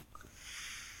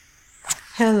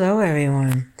Hello,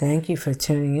 everyone. Thank you for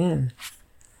tuning in.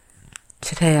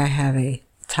 Today I have a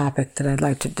topic that I'd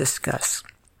like to discuss.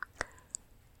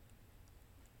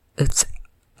 It's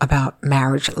about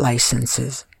marriage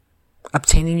licenses,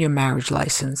 obtaining your marriage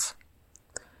license.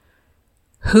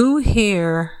 Who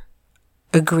here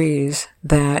agrees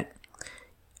that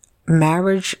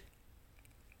marriage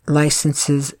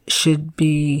licenses should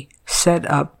be set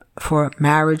up for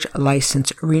marriage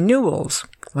license renewals,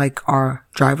 like our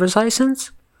driver's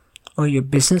license or your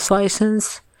business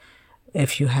license?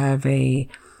 If you have a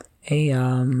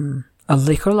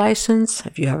liquor license,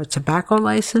 if you have a tobacco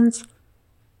license,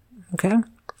 okay,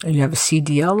 and you have a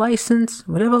CDL license,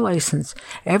 whatever license,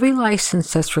 every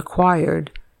license that's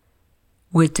required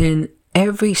within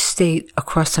every state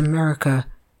across America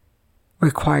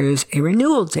requires a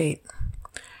renewal date.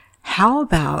 How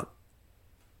about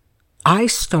I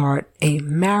start a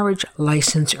marriage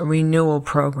license renewal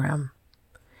program?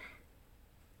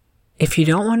 If you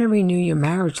don't want to renew your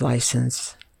marriage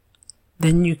license,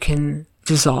 then you can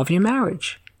dissolve your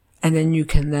marriage. And then you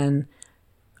can then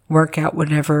work out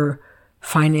whatever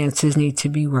finances need to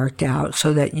be worked out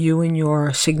so that you and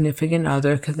your significant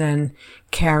other can then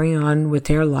carry on with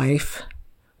their life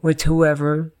with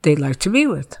whoever they'd like to be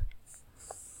with.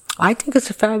 I think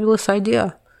it's a fabulous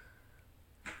idea.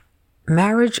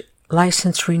 Marriage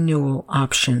license renewal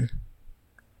option.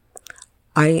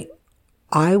 I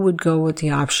would go with the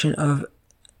option of,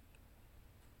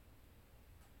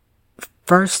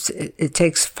 first, it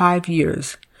takes 5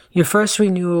 years. Your first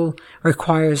renewal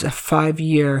requires a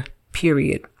 5-year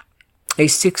period, a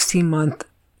 16-month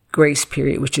grace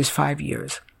period, which is 5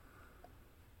 years.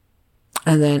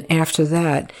 And then after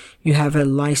that, you have a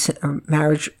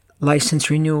marriage license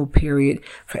renewal period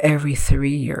for every 3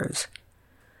 years.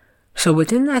 So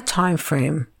within that time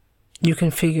frame, you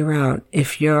can figure out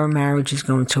if your marriage is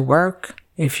going to work,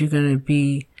 if you're going to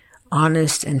be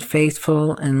honest and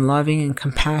faithful and loving and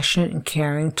compassionate and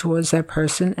caring towards that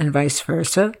person, and vice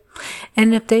versa.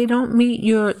 And if they don't meet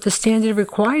the standard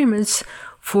requirements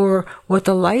for what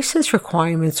the license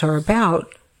requirements are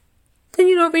about, then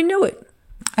you don't renew it.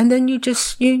 And then you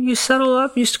just, you settle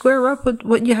up, you square up with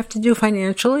what you have to do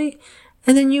financially,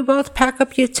 and then you both pack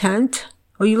up your tent,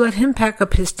 or you let him pack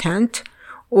up his tent,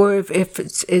 or if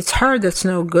it's her that's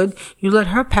no good, you let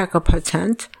her pack up her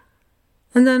tent,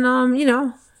 and then,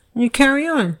 you carry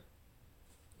on.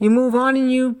 You move on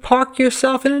and you park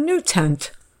yourself in a new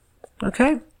tent,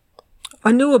 okay?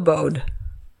 A new abode.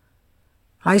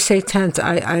 I say tent.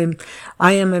 I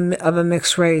am of a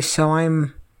mixed race, so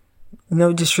I'm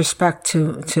no disrespect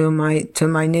to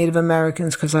my Native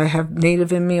Americans, because I have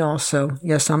Native in me also.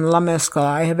 Yes, I'm La Mezcla.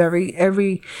 I have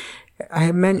I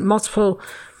have multiple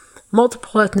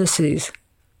ethnicities.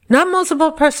 Not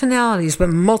multiple personalities, but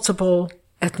multiple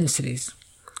ethnicities.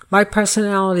 My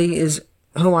personality is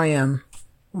who I am.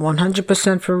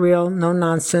 100% for real, no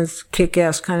nonsense,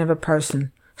 kick-ass kind of a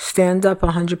person. Stand up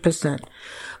 100%.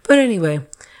 But anyway,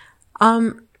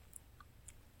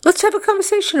 let's have a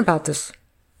conversation about this.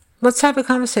 Let's have a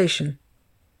conversation.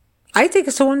 I think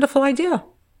it's a wonderful idea.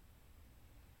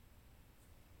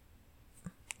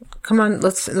 Come on,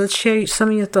 let's share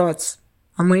some of your thoughts.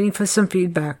 I'm waiting for some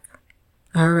feedback.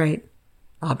 All right.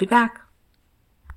 I'll be back.